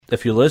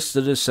if you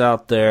listen to this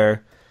out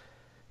there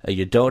and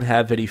you don't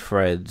have any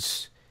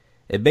friends,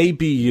 it may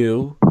be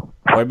you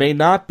or it may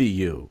not be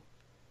you.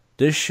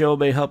 This show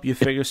may help you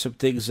figure some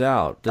things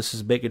out. This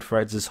is Making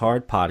Friends is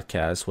Hard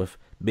podcast with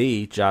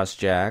me, Josh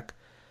Jack,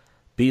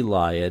 B.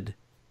 Lion,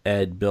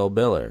 and Bill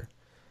Miller.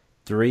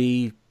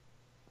 3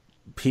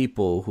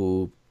 people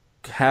who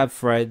have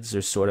friends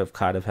or sort of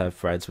kind of have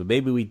friends, but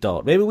maybe we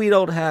don't. Maybe we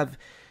don't have.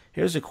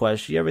 Here's a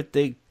question. You ever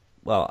think,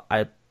 well,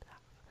 I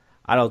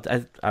don't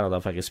know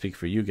if I can speak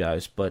for you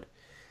guys, but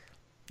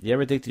you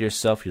ever think to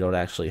yourself you don't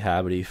actually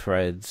have any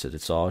friends and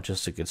it's all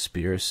just a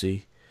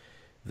conspiracy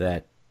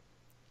that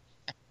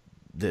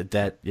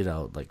you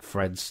know, like,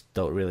 friends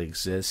don't really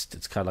exist?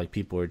 It's kind of like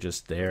people are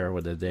just there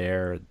when they're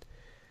there and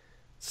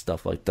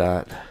stuff like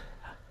that.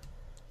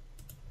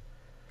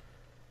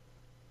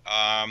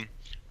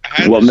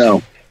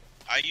 No.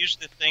 I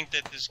used to think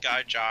that this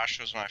guy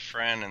Josh was my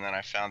friend, and then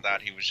I found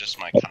out he was just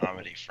my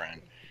comedy friend.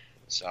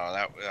 So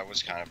that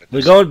was kind of a...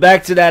 We're going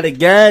back to that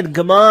again.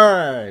 Come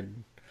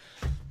on.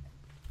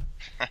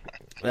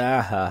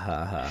 No,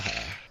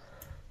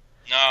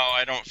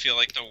 I don't feel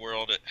like the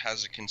world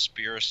has a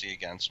conspiracy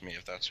against me,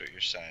 if that's what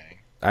you're saying.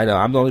 I know.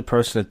 I'm the only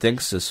person that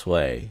thinks this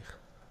way.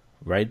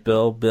 Right,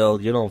 Bill?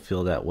 Bill, you don't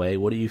feel that way.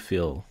 What do you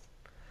feel?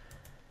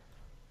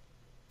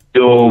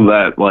 Feel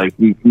that, like,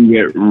 you can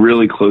get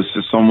really close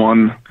to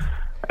someone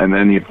and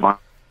then you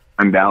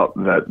find out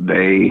that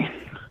they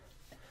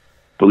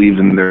believe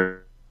in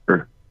their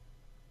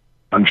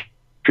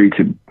country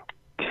to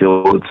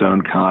kill its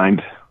own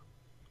kind.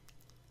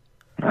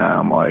 And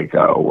I'm like,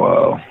 oh,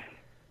 whoa.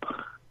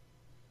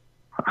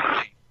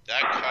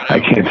 I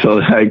can't tell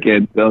you. I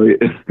can't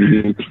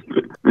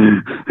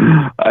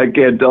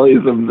tell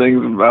you some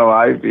things about how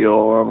I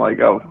feel. I'm like,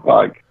 oh,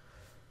 fuck.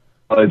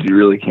 But you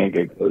really can't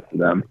get close to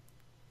them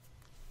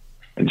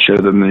and show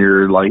them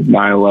your, like,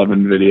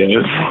 9/11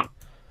 videos.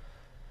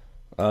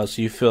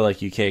 So you feel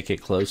like you can't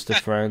get close to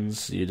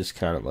friends? You just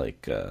kind of,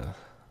 like,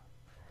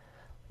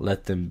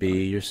 let them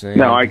be, you're saying?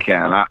 No, I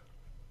can.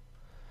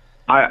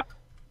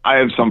 I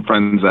have some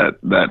friends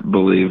that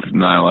believe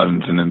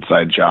 9/11's an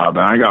inside job,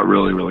 and I got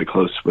really, really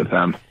close with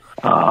them.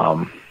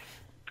 But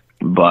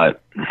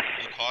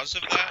because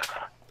of that?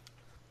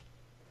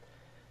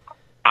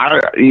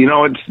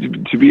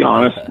 To be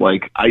honest,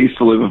 like, I used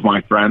to live with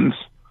my friends,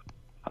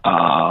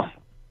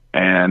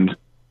 and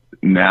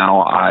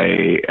now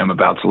I am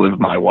about to live with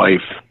my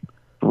wife.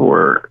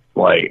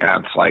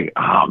 It's like,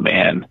 oh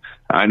man,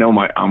 I know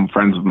I'm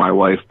friends with my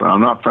wife, but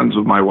I'm not friends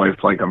with my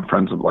wife like I'm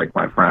friends with, like,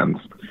 my friends.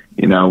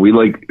 You know,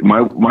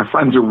 my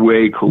friends are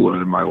way cooler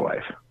than my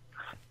wife.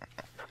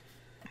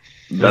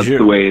 That's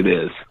the way it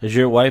is. Is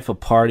your wife a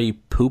party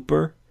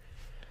pooper?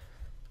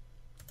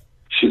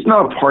 She's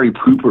not a party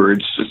pooper.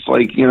 It's just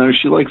like, you know,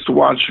 she likes to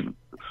watch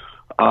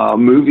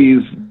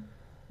movies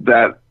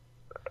that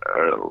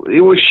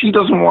she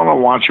doesn't want to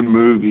watch a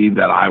movie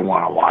that I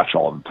want to watch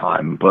all the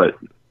time, but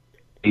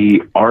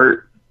the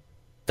art.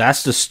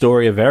 That's the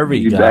story of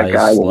every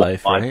guy's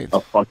life, right?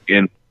 A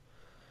fucking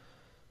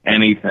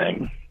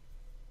anything,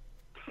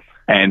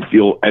 and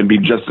be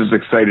just as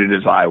excited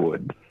as I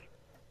would.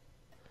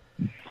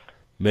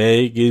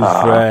 Making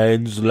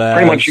friends last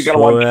pretty much, you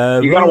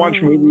gotta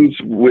watch movies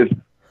with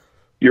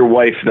your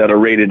wife that are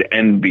rated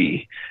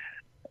NB,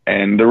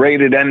 and they're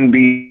rated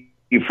NB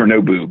for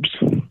no boobs.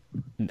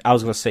 I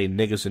was gonna say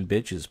niggas and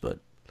bitches, but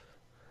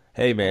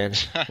hey, man,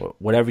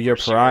 whatever your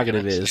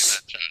prerogative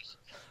is.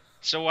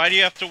 So why do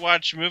you have to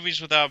watch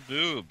movies without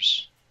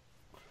boobs?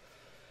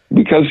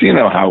 Because you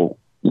know how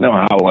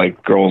like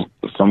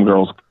some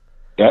girls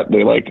get,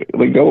 they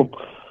go,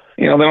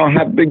 you know, they don't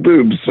have big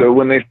boobs, so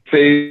when they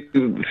see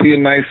a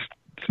nice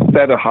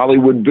set of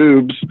Hollywood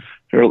boobs,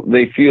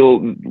 they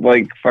feel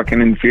like fucking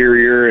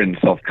inferior and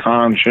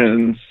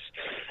self-conscious.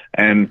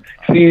 And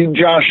see,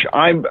 Josh,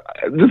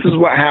 this is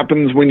what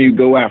happens when you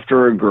go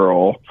after a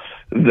girl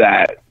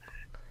that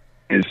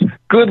is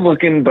good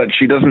looking, but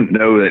she doesn't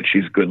know that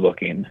she's good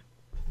looking.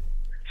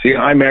 See,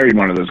 I married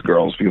one of those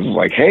girls because it was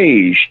like,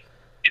 hey,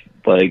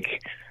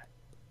 like,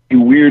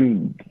 you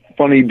weird,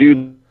 funny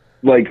dude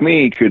like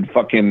me could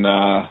fucking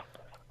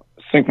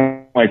sink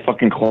my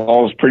fucking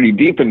claws pretty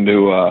deep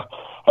into a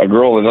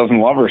girl that doesn't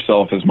love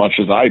herself as much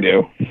as I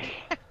do.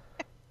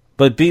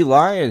 But B.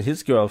 Lion,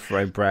 his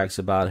girlfriend, brags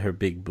about her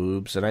big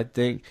boobs, and I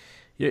think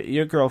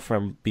your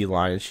girlfriend, B.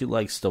 Lion, she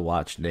likes to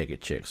watch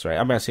naked chicks, right?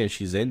 I'm not saying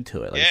she's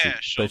into it. Like,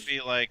 she'll be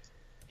like,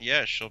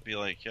 yeah,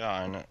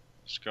 I know.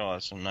 This girl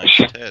has some nice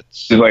tits.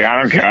 She's like,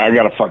 I don't care. I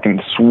got a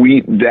fucking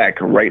sweet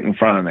deck right in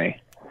front of me.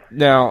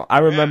 Now, I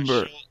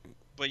remember...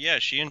 But yeah,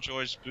 she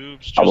enjoys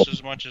boobs just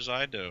as much as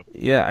I do.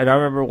 Yeah, and I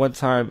remember one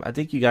time, I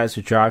think you guys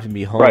were driving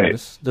me home.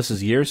 Right. This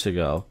is years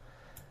ago.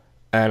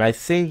 And I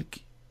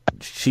think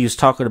she was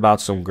talking about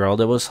some girl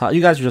that was hot.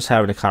 You guys were just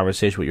having a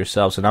conversation with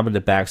yourselves, and I'm in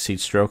the back seat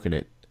stroking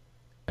it.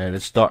 And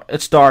it's dark.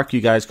 It's dark.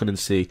 You guys couldn't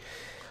see.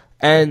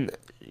 And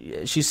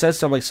she said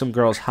something like, some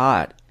girl's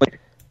hot.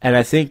 And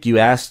I think you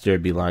asked her,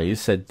 Beeline, you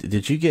said,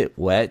 did you get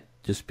wet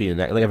just being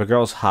next? Like, if a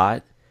girl's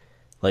hot,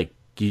 like,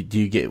 do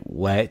you get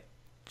wet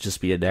just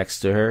being next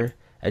to her?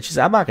 And she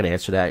said, I'm not going to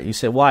answer that. And you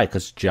said, why?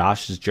 Because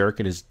Josh is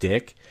jerking his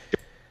dick?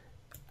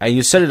 And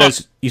you said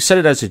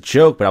it as a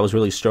joke, but I was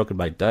really stroking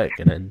my dick.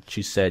 And then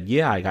she said,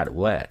 yeah, I got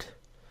wet.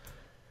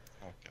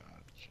 Oh,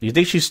 God. Do you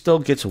think she still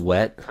gets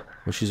wet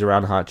when she's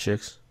around hot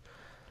chicks?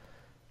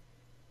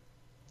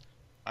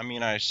 I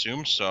mean, I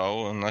assume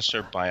so, unless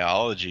her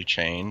biology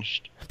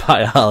changed.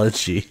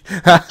 Biology.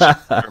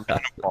 Or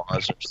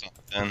menopause or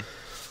something.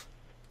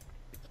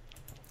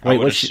 I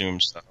would assume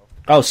so.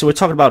 Oh, so we're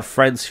talking about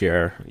friends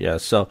here. Yeah,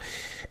 so,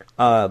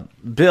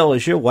 Bill,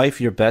 is your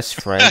wife your best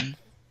friend?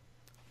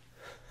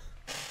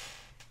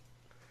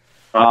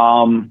 You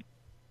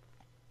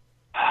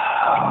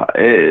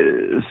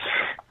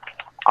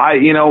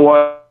know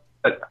what?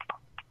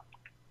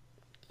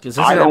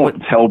 I don't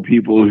tell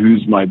people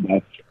who's my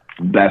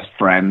best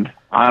friend.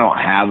 I don't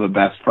have a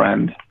best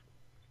friend.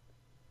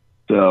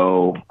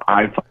 So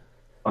I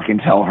fucking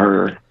tell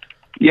her,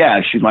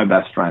 yeah, she's my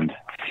best friend.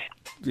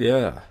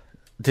 Yeah.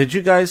 Did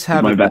you guys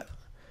have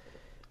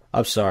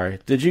I'm sorry.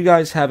 Did you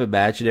guys have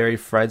imaginary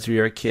friends when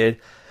you were a kid?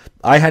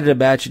 I had an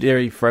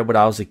imaginary friend when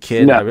I was a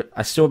kid. No.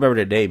 I still remember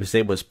the name. His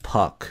name was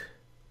Puck.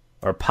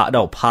 Or Pock.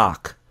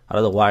 I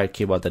don't know why it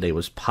came out the name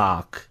was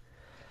Pock.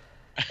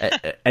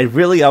 And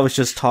really, I was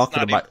just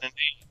talking about...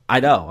 I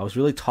know. I was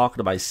really talking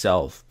to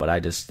myself, but I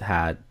just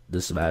had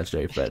this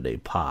imaginary friend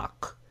named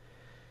Pock.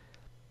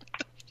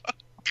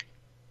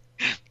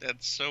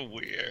 That's so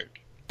weird.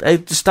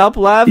 Hey, stop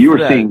laughing. You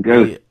were seeing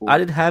ghosts. I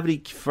didn't have any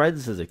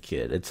friends as a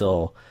kid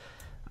until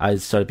I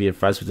started being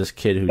friends with this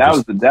kid who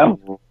was the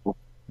devil.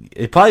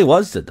 It probably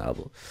was the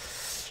devil.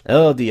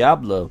 El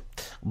Diablo.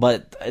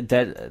 But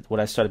then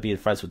when I started being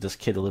friends with this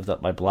kid who lived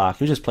up my block,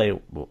 he just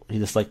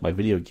liked my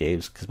video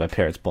games because my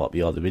parents bought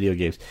me all the video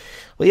games.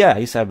 Well, yeah, I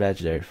used to have an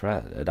imaginary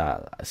friend. And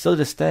still to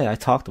this day, I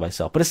talk to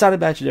myself. But it's not an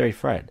imaginary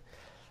friend.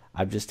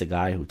 I'm just a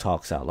guy who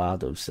talks out loud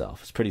to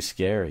himself. It's pretty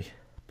scary.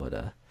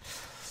 But,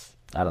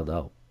 I don't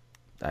know.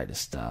 I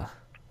just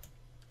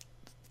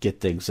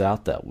get things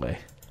out that way.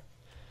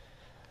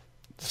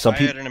 I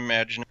had an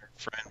imaginary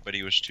friend, but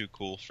he was too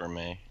cool for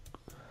me.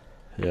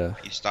 Yeah.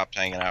 He stopped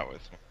hanging out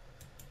with me.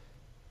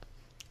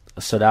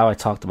 So now I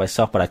talk to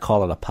myself, but I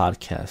call it a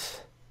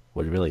podcast.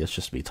 When really it's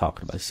just me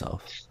talking to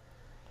myself.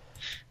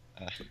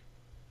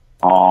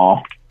 Aw.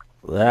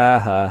 Ha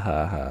ha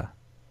ha ha.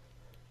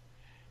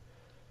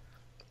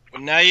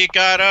 Well, now you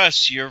got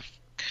us, your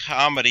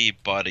comedy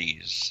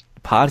buddies.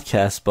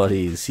 Podcast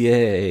buddies,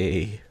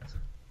 yay.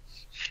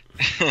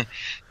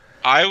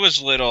 I was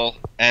little,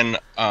 and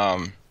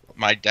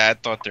my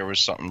dad thought there was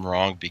something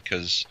wrong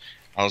because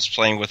I was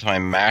playing with my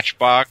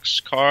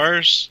Matchbox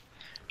cars,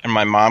 and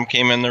my mom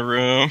came in the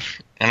room,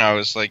 and I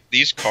was like,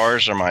 these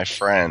cars are my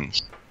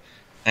friends.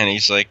 And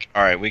he's like,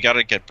 all right, we got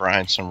to get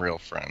Brian some real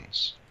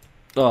friends.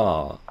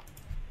 Oh.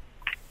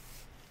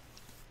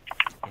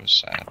 It was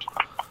sad.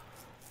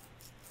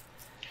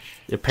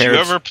 Your parents...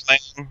 Do you ever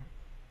plan...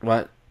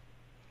 What?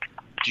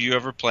 Do you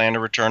ever plan to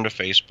return to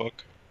Facebook?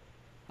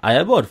 I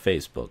am on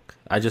Facebook.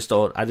 I just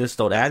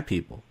don't add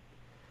people.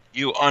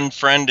 You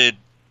unfriended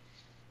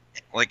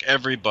like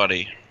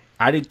everybody.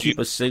 I didn't keep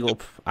a single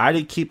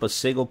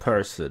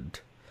person.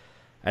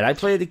 And I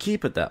plan to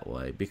keep it that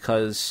way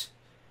because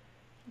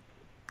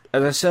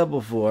as I said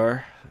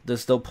before,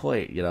 there's no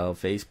point,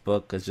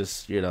 Facebook is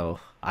just,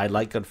 I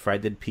like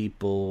unfriended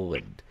people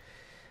and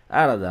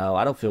I don't know,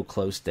 I don't feel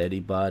close to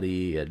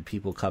anybody and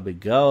people come and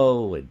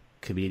go and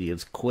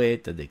comedians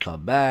quit and they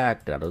come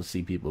back and I don't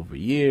see people for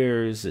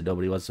years and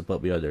nobody wants to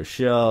put me on their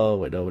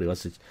show and nobody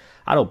wants to...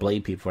 I don't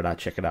blame people for not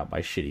checking out my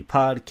shitty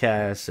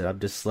podcast and I'm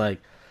just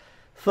like,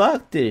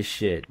 fuck this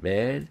shit,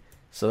 man.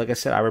 So like I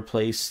said, I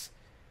replaced,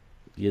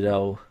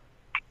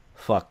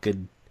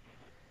 fucking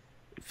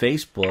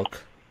Facebook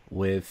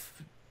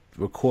with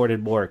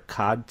recording more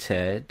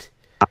content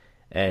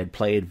and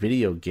playing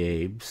video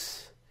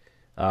games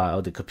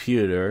on the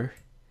computer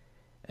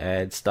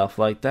and stuff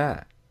like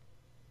that.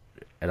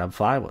 And I'm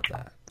fine with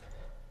that.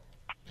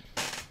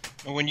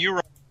 When you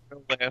were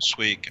on last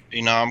week,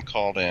 Inam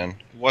called in.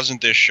 It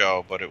wasn't this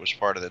show, but it was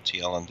part of the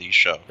TLND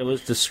show. It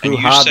was the Screw and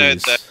you Hobbies. said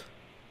that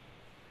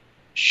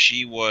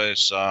she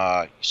was,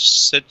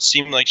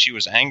 seemed like she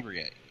was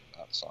angry at you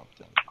about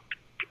something.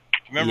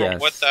 Remember Yes.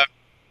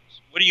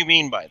 What do you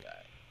mean by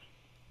that?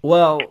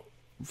 Well,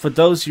 for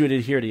those of you who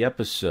didn't hear the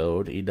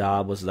episode,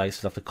 Inam was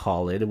nice enough to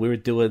call in, and we were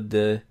doing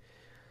the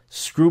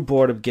Screw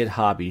Boredom Get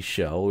Hobbies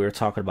show. We were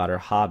talking about our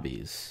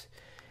hobbies.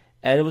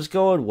 And it was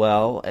going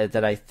well, and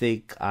then I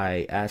think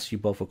I asked you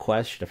both a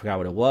question. I forgot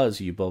what it was.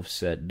 You both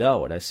said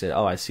no, and I said,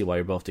 oh, I see why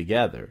you're both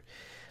together.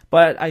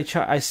 But I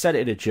said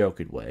it in a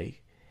joking way.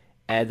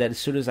 And then as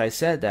soon as I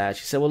said that,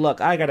 she said, well, look,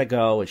 I gotta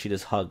go, and she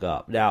just hung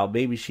up. Now,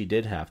 maybe she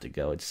did have to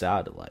go. It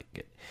sounded like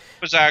it.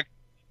 She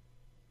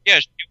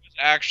was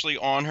actually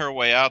on her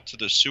way out to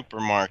the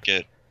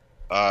supermarket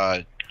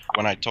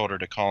when I told her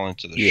to call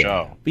into the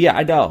show. But yeah,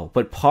 I know.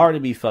 But part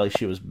of me felt like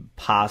she was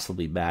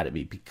possibly mad at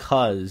me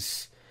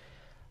because...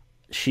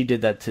 She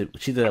did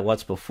that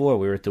once before.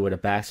 We were doing a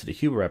Back to the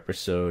Humor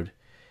episode,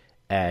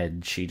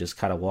 and she just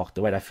kind of walked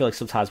away. And I feel like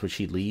sometimes when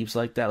she leaves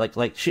like that,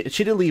 like she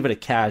didn't leave in a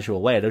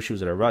casual way. I know she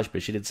was in a rush,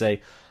 but she didn't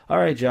say, "All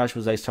right, Josh, it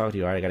was nice talking to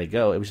you. All right, I gotta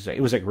go." It was just like,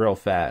 it was like real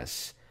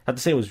fast. Not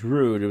to say it was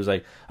rude. It was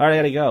like, "All right, I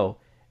gotta go,"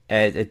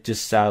 and it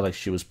just sounded like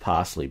she was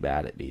possibly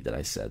mad at me that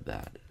I said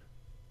that.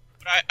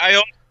 I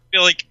always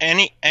feel like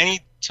any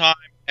time,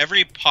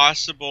 every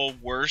possible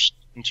worst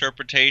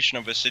interpretation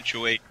of a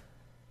situation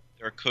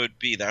there could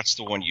be, that's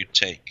the one you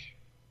take.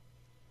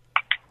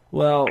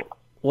 Well,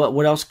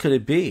 what else could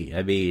it be?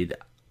 I mean,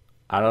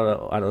 I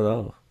don't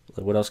know.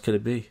 What else could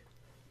it be?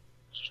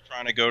 Just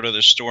trying to go to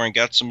the store and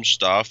get some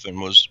stuff, and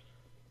was,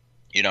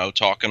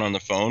 talking on the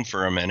phone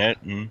for a minute,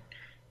 and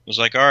was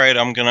like, "All right,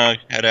 I'm gonna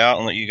head out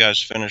and let you guys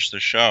finish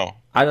the show."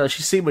 I don't know.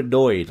 She seemed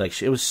annoyed.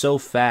 Like it was so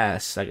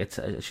fast. Like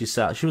she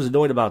was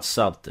annoyed about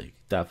something,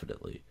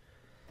 definitely.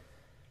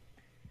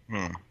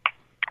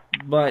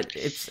 But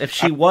if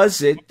she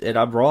wasn't, and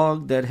I'm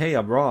wrong, then hey,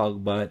 I'm wrong.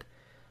 But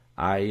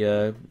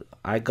I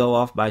go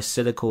off my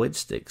cynical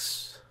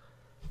instincts.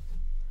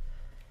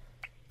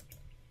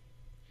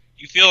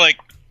 You feel like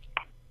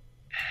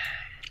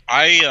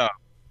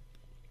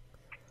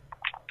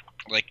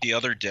like the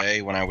other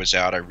day when I was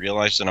out, I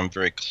realized that I'm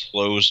very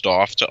closed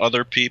off to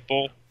other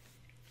people,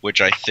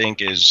 which I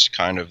think is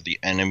kind of the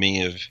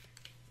enemy of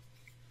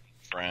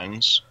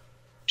friends.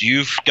 Do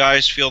you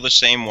guys feel the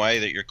same way,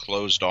 that you're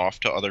closed off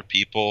to other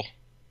people?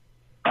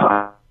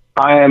 I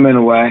am in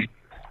a way.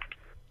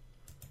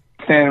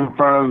 Stand in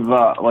front of,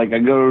 I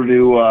go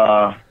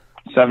to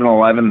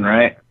 7-Eleven,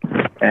 right?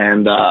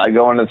 And I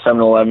go into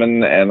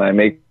 7-Eleven and I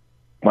make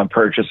my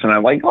purchase, and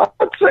I'm like,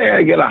 let's say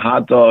I get a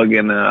hot dog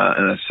and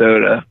a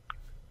soda.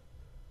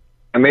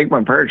 I make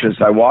my purchase.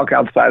 I walk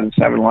outside of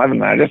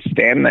 7-Eleven and I just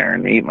stand there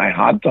and eat my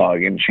hot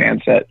dog and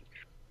chance that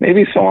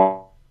maybe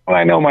someone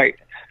I know might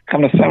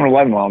come to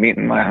 7-Eleven while I'm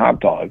eating my hot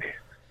dog.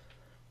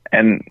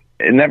 And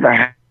it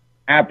never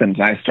happens.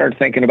 I start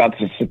thinking about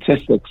the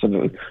statistics of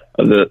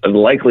the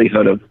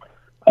likelihood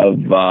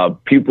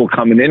of people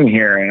coming in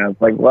here, and I was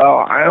like, well,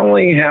 I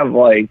only have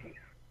like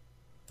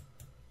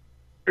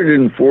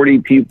 140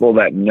 people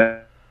that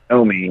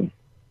know me,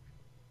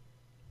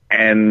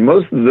 and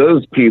most of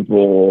those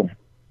people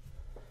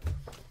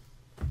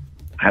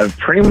have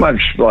pretty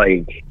much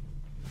like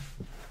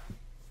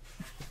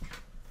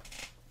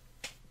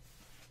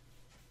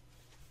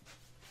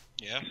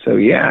So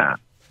yeah.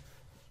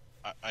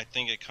 I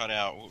think it cut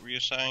out. What were you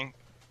saying?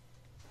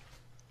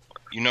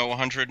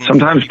 100.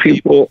 Sometimes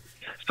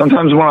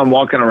sometimes when I'm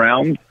walking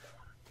around,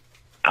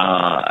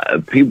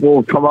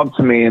 people come up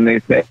to me and they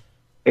say,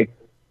 "Hey,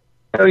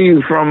 I know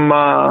you from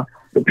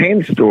the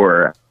paint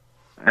store,"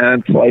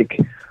 and it's like,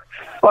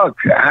 "Fuck,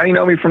 how do you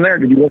know me from there?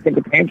 Did you work at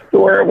the paint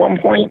store at one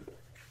point?"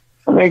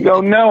 And they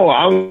go, "No,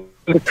 I was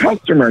a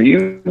customer.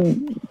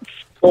 You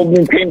sold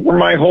me paint for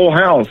my whole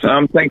house." And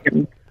I'm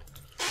thinking,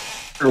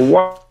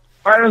 why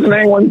doesn't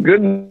anyone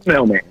good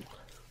know me?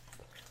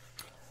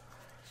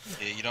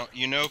 Yeah,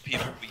 you know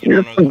people, but you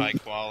don't know the high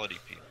quality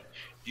people.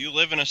 Do you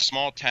live in a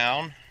small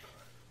town?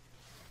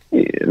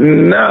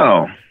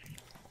 No,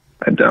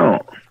 I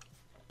don't.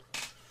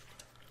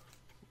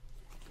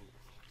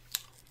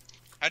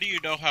 How do you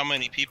know how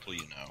many people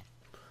you know?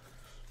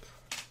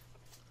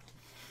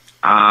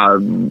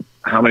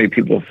 How many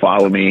people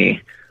follow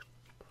me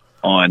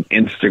on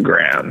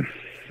Instagram?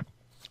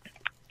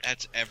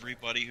 That's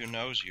everybody who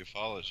knows you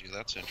follows you.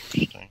 That's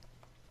interesting.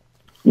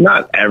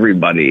 Not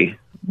everybody,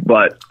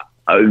 but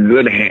a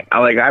good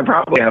I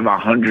probably have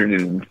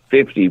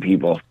 150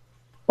 people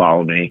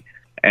follow me,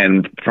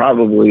 and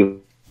probably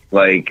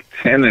like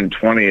 10 and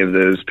 20 of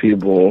those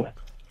people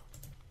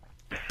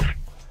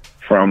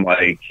from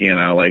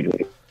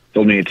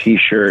sold me a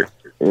T-shirt,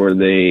 or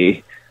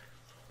they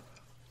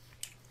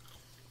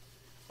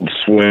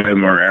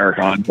swim, or Eric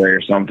Andre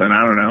or something.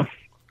 I don't know.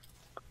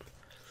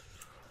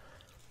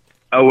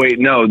 Oh, wait,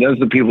 no, those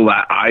are the people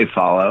that I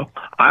follow.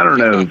 I don't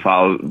know who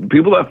follow.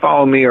 People that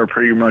follow me are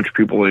pretty much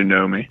people who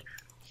know me.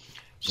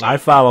 I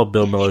follow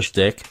Bill Miller's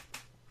dick.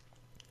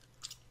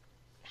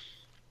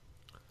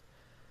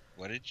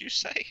 What did you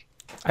say?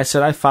 I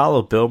said I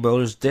follow Bill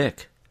Miller's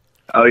dick.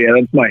 Oh, yeah,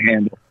 that's my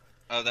handle.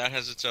 Oh, that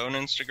has its own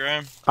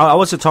Instagram? Oh, I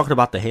wasn't talking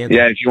about the handle.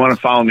 Yeah, if you want to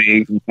follow me,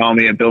 you can follow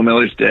me at Bill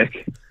Miller's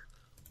dick.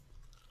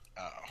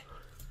 Oh.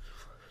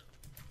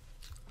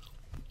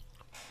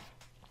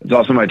 It's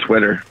also my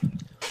Twitter.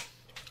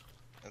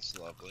 That's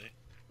lovely.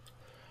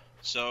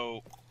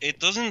 So, it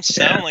doesn't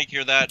sound like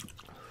you're that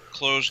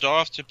closed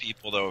off to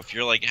people, though. If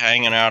you're like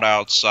hanging out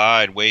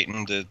outside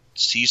waiting to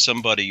see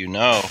somebody you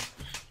know,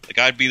 like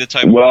I'd be the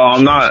type. Well,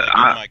 I'm not. In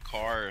my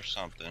car or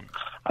something.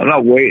 I'm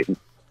not waiting.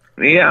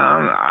 Yeah,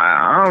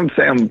 I don't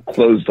say I'm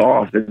closed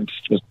off. It's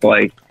just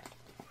like,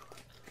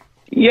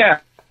 yeah,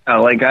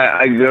 like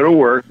I go to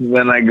work,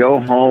 then I go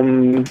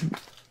home.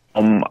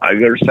 I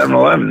go to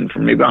 7-Eleven for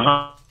maybe a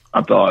hot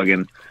dog,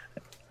 and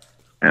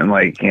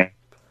like, you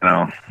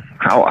know,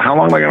 how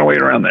long am I going to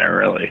wait around there,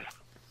 really?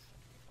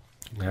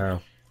 Yeah.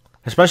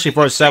 Especially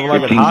for a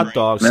 7-Eleven hot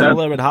dog.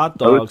 7-Eleven hot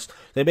dogs,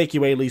 they make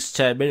you wait at least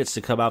 10 minutes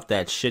to come out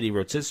that shitty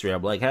rotisserie.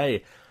 I'm like,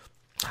 hey,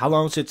 How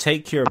long does it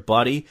take here,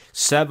 buddy?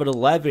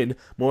 7-Eleven.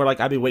 More like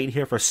I've been waiting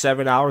here for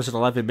 7 hours and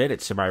 11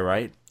 minutes. Am I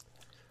right?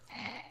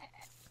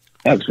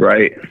 That's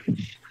right.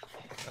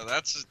 So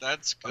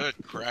that's good.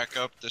 Crack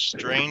up the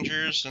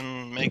strangers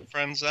and make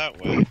friends that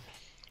way.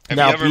 Have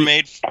Now, you ever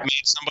made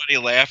somebody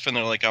laugh and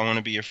they're like, "I want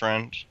to be your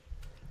friend"?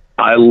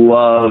 I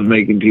love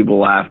making people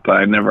laugh, but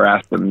I never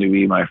asked them to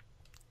be my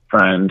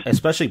friend.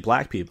 Especially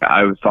black people.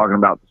 I was talking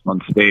about this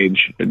on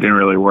stage. It didn't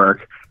really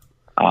work.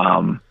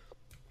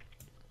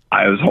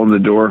 I was holding the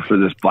door for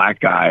this black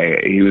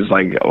guy. He was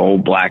like an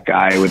old black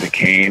guy with a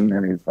cane,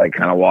 and he's like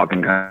kind of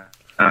walking kind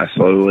of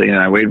slowly. And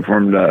I waited for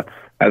him to,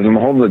 as I'm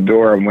holding the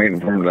door, I'm waiting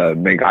for him to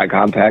make eye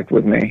contact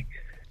with me.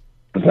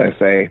 As I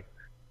say,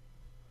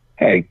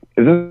 "Hey,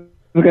 is this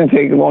going to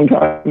take a long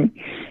time?"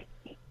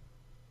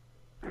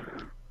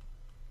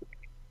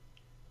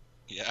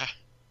 Yeah.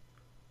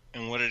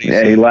 And what did he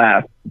Yeah, say? he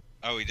laughed.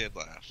 Oh, he did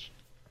laugh.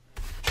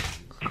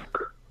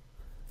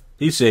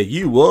 He said,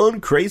 "You one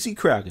crazy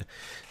cracker."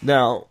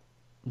 Now,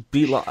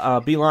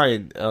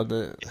 B-Lion,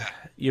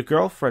 your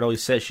girlfriend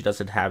always says she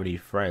doesn't have any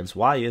friends.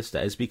 Why is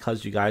that? Is it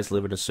because you guys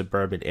live in a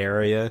suburban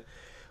area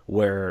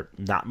where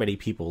not many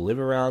people live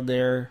around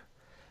there?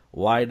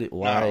 Why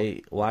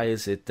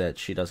is it that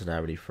she doesn't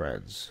have any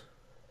friends?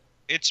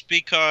 It's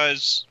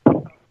because,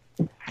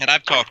 and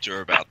I've talked to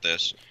her about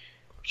this.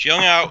 She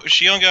hung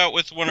out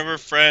with one of her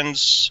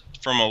friends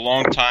from a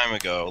long time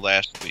ago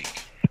last week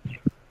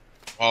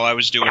while I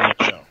was doing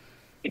the show.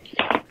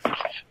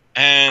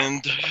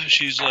 And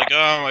she's like,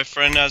 "Oh, my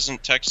friend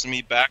hasn't texted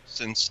me back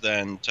since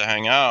then to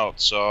hang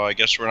out, so I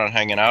guess we're not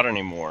hanging out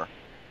anymore."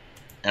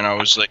 And I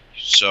was like,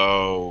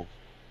 "So,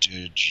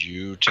 did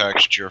you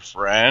text your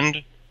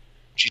friend?"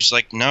 She's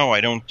like, "No,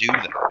 I don't do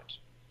that."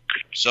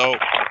 So,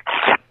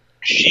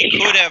 she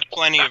could have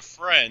plenty of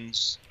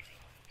friends.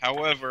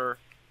 However,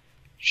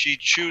 she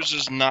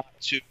chooses not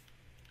to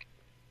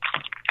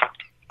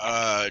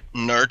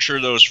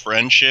nurture those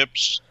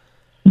friendships.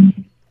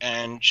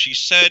 And she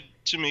said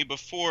to me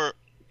before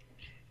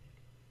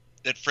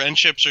that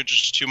friendships are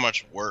just too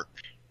much work.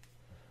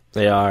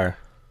 They are.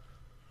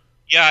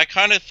 Yeah, I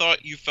kind of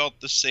thought you felt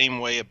the same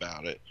way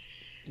about it.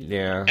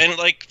 Yeah. And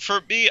like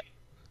for me,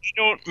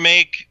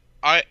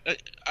 I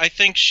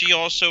think she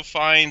also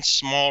finds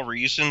small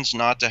reasons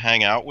not to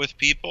hang out with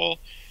people,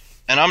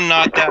 and I'm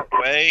not that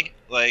way.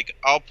 Like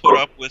I'll put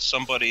up with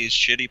somebody's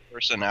shitty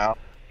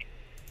personality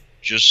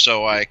just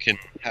so I can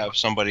have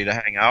somebody to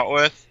hang out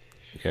with.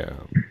 Yeah.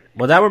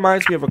 Well, that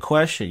reminds me of a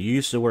question. You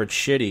used the word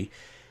shitty.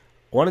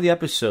 One of the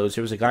episodes,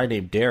 there was a guy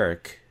named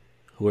Derek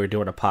who we were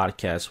doing a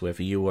podcast with.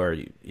 You were,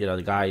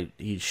 the guy,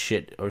 he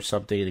shit or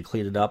something and he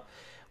cleaned it up.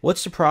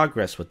 What's the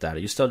progress with that? Are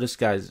you still this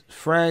guy's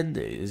friend?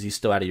 Is he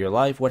still out of your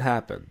life? What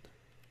happened?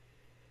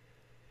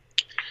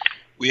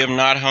 We have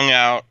not hung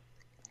out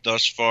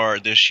thus far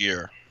this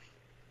year.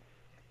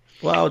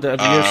 Well, the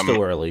year's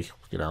still early.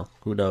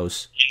 Who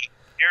knows?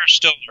 You're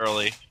still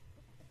early.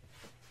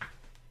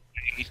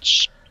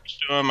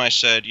 To him, I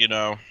said,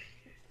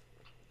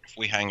 if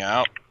we hang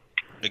out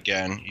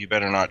again, you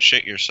better not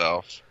shit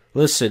yourself.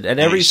 Listen, and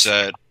he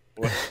said,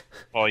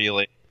 "Call you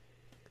later."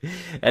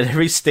 At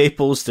every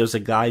Staples, there's a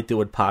guy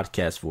doing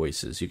podcast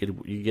voices. You can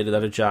get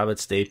another job at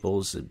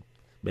Staples and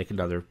make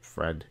another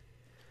friend,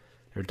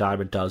 or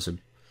dime a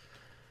dozen.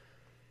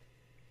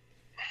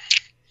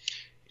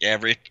 Yeah,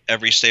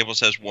 every Staples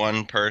has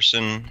one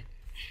person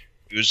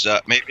who's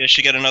maybe I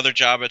should get another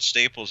job at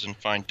Staples and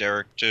find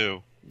Derek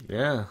too.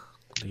 Yeah.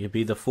 You'd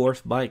be the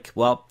fourth Mike.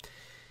 Well,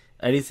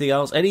 anything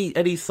else?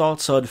 Any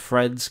thoughts on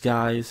friends,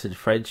 guys, and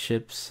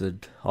friendships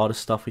and all the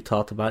stuff we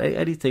talked about?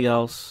 Anything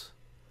else?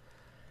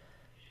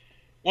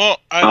 Well,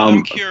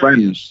 I'm curious.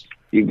 Friends,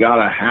 you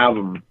gotta have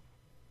them.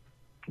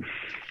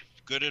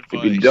 Good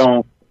advice. If you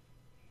don't,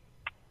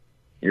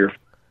 you're a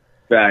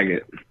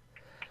faggot.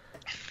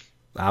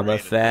 I'm a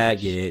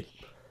faggot.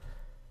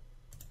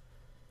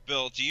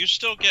 Bill, do you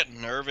still get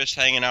nervous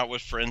hanging out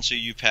with friends who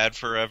you've had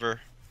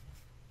forever?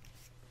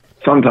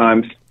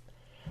 Sometimes.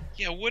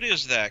 Yeah, what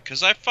is that?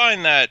 Because I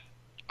find that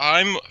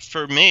I'm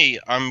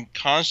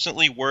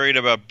constantly worried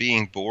about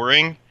being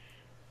boring.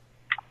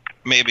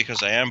 Maybe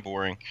because I am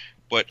boring.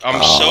 But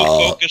I'm so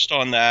focused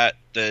on that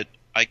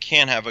I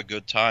can't have a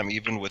good time,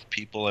 even with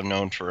people I've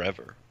known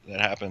forever. That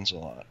happens a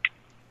lot.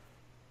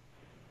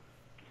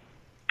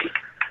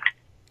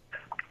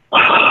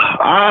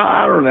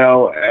 I don't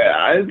know.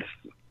 It's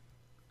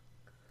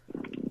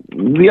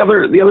the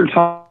other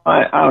time.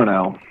 I don't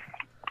know.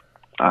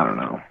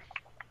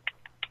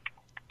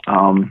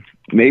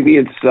 Maybe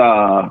it's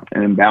an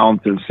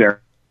imbalance of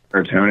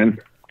serotonin.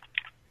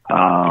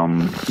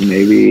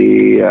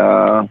 Maybe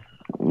I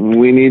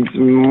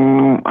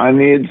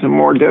need some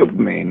more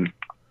dopamine.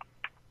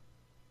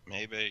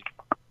 Maybe.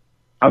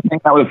 I was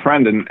hanging out with a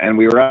friend and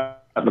we were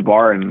at the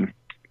bar and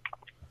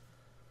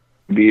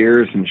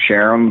beers and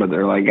share them, but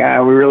they're like,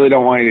 we really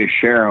don't want you to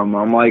share them.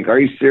 I'm like, are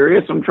you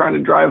serious? I'm trying to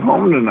drive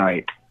home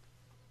tonight.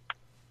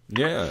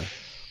 Yeah.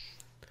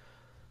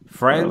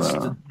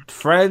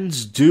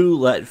 Friends do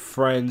let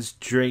friends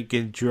drink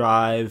and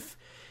drive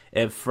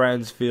if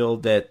friends feel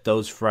that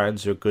those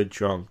friends are good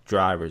drunk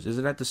drivers.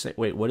 Isn't that the same?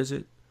 Wait, what is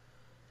it?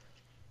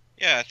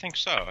 Yeah, I think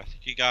so. I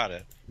think you got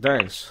it.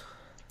 Thanks.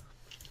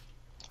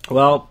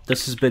 Well,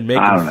 this has been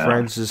Making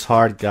Friends is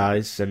Hard,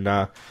 guys, and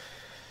I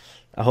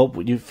hope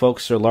you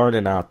folks are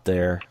learning out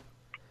there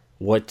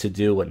what to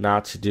do, what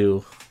not to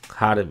do,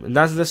 how to.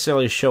 Not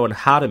necessarily a show on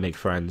how to make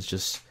friends,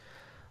 just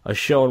a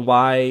show on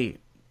why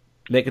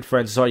making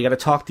friends is hard. You got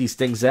to talk these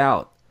things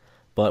out.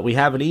 But we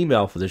have an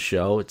email for the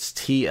show. It's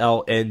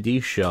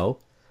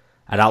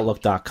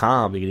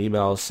tlndshow@outlook.com. You can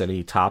email us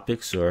any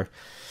topics or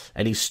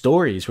any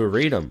stories. We'll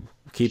read them.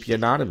 We'll keep you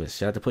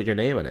anonymous. You have to put your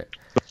name in it.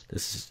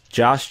 This is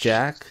Josh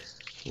Jack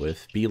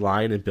with B.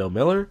 Lion and Bill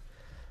Miller.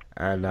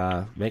 And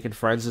making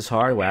friends is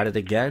hard. We're at it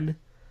again.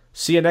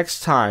 See you next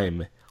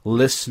time,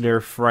 listener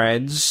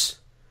friends.